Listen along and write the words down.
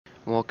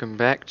Welcome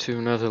back to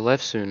another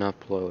lefzoon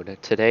upload.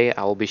 Today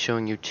I will be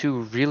showing you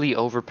two really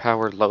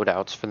overpowered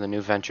loadouts for the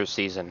new Venture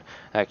season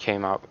that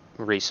came out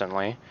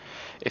recently.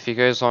 If you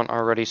guys aren't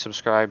already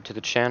subscribed to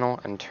the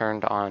channel and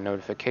turned on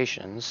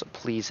notifications,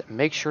 please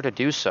make sure to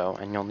do so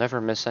and you'll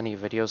never miss any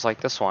videos like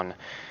this one.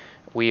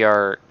 We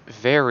are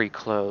very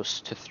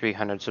close to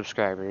 300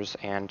 subscribers,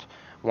 and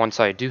once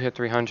I do hit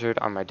 300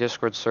 on my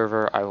Discord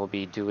server, I will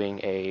be doing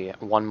a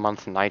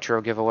 1-month Nitro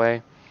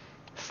giveaway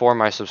for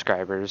my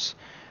subscribers.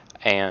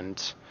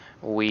 And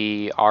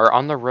we are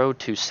on the road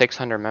to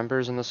 600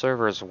 members in the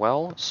server as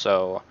well,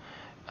 so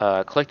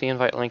click the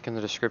invite link in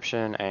the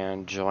description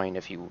and join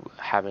if you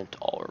haven't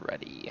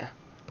already.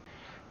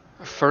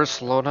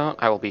 First loadout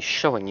I will be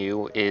showing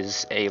you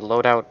is a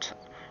loadout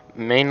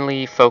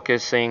mainly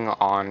focusing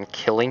on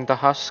killing the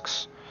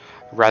husks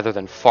rather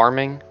than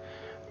farming,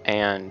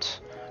 and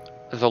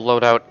the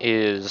loadout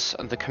is,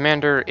 the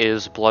commander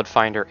is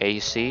Bloodfinder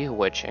AC,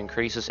 which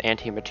increases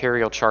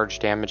anti-material charge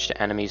damage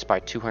to enemies by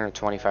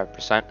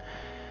 225%,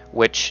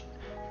 which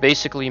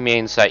basically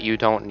means that you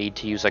don't need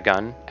to use a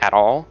gun at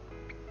all.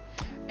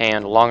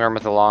 And Long Arm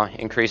of the Law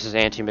increases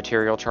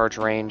anti-material charge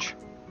range.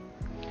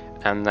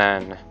 And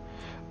then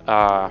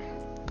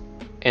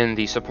in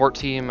the support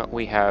team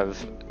we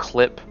have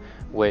Clip,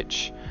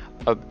 which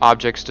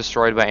objects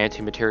destroyed by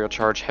anti-material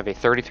charge have a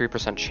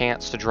 33%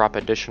 chance to drop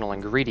additional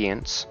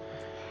ingredients.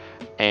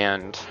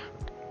 And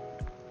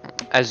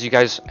as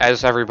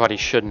everybody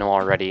should know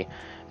already,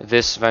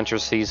 this Venture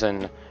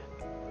season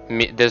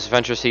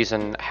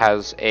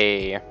has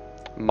a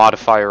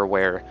modifier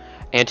where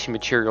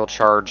anti-material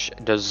charge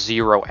does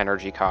 0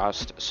 energy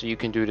cost, so you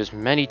can do it as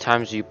many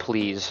times as you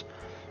please,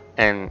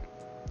 and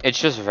it's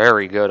just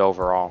very good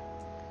overall.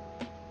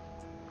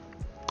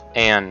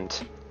 And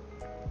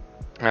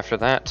after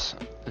that,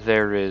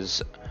 there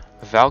is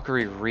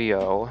Valkyrie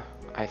Rio,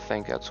 I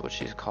think that's what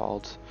she's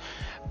called.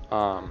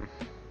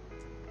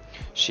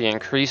 She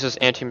increases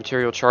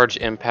anti-material charge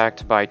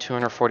impact by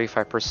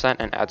 245%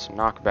 and adds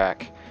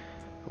knockback,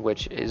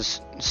 which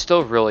is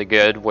still really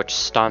good, which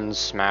stuns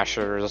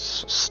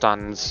smashers,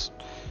 stuns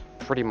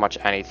pretty much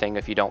anything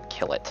if you don't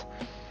kill it.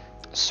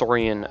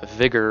 Saurian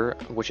Vigor,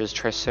 which is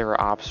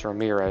Triceratops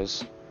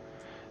Ramirez,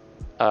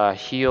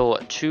 heal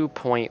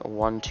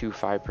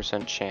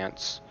 2.125%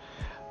 chance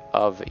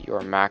of your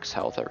max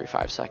health every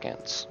 5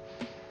 seconds.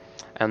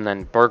 And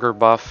then Burger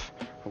Buff,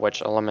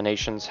 which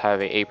eliminations have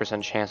a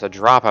 8% chance to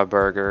drop a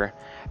burger,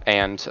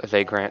 and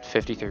they grant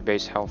 53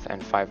 base health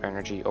and 5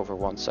 energy over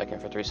 1 second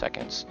for 3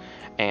 seconds.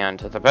 And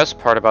the best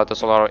part about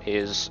this lot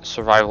is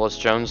Survivalist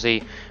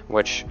Jonesy,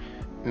 which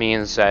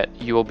means that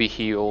you will be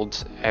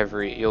healed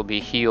every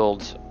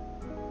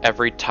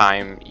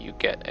time you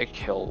get a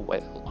kill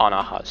on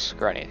a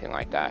husk or anything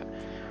like that.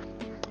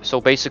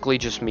 So basically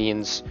just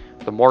means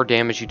the more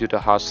damage you do to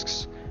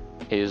husks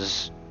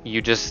is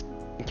you just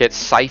get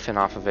siphon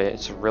off of it.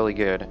 It's really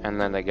good.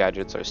 And then the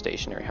gadgets are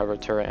stationary, hover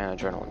turret, and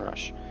adrenaline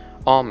rush,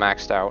 all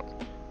maxed out.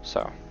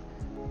 So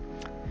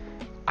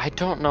I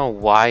don't know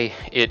why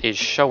it is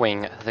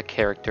showing the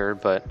character,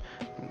 but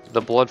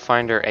the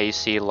Bloodfinder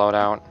AC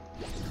loadout,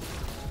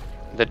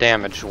 the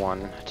damaged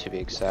one to be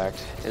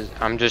exact,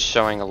 I'm just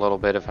showing a little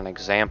bit of an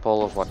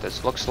example of what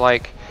this looks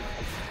like.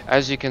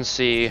 As you can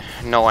see,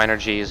 no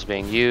energy is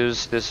being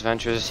used this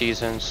Venture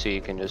season, so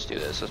you can just do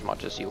this as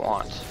much as you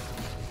want.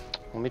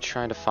 Let me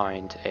try to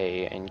find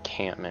a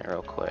encampment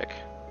real quick.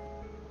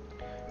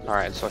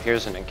 Alright, so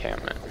here's an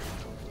encampment.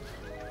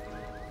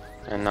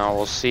 And now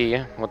we'll see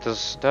what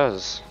this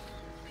does.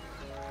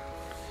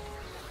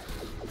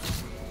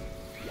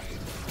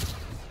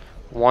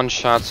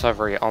 One-shots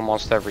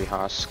almost every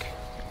husk,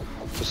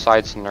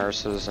 besides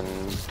nurses and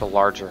the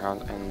larger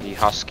and the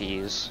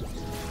huskies.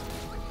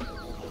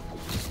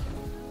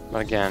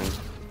 But again,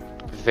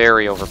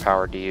 very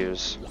overpowered to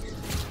use.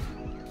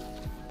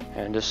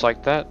 And just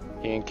like that,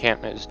 the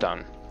encampment is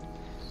done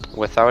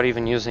without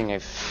even using a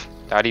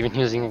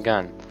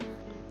gun.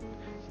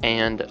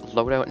 And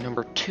loadout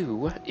number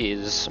 2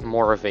 is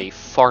more of a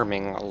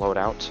farming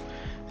loadout,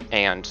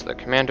 and the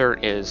commander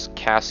is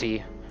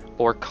Cassie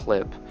or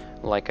Clip,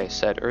 like I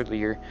said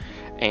earlier.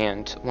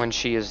 And when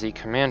she is the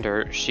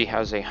commander, she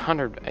has a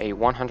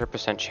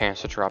 100%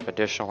 chance to drop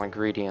additional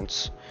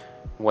ingredients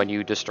when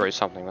you destroy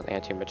something with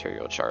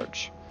anti-material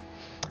charge.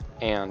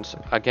 And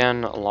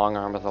again, Long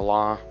Arm of the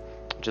Law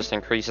just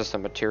increases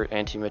the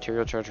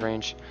anti-material charge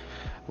range.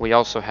 We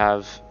also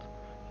have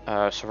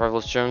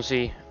Survivalist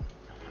Jonesy,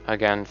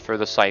 again for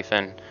the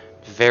siphon,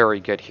 very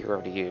good hero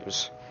to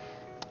use.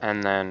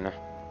 And then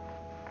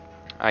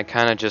I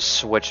kind of just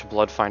switched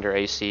Bloodfinder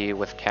AC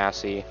with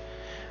Cassie,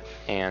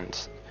 and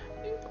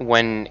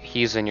when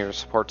he's in your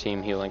support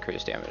team, he'll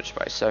increase damage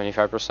by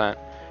 75%.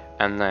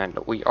 And then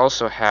we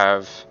also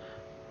have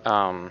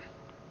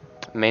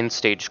main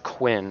stage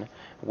Quinn,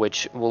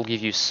 which will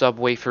give you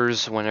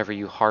sub-wafers whenever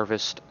you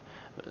harvest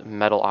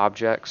metal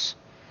objects.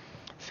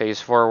 Phase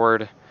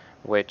Forward,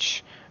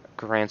 which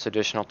grants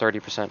additional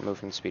 30%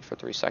 movement speed for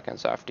 3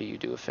 seconds after you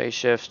do a phase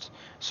shift.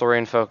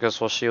 Saurian Focus,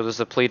 while shield is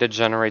depleted,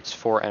 generates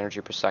 4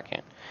 energy per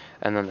second.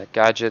 And then the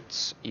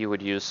gadgets, you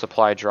would use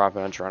Supply Drop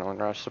and Adrenaline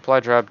Rush. Supply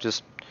Drop,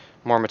 just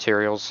more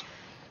materials.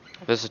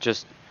 This is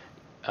just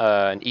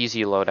an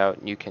easy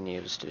loadout you can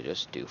use to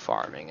just do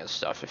farming and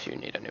stuff if you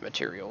need any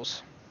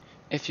materials.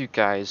 If you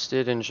guys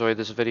did enjoy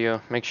this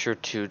video, make sure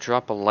to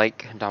drop a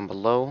like down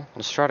below.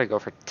 Let's try to go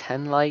for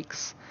 10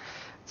 likes.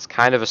 It's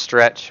kind of a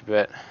stretch,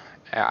 but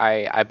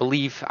I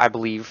believe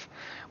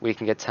we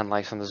can get 10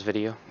 likes on this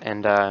video.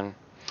 And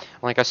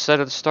like I said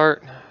at the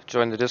start,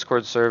 join the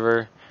Discord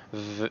server,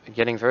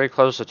 getting very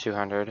close to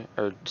 200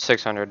 or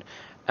 600,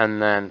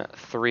 and then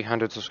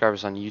 300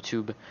 subscribers on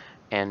YouTube,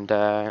 and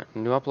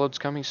new uploads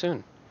coming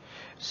soon.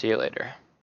 See you later.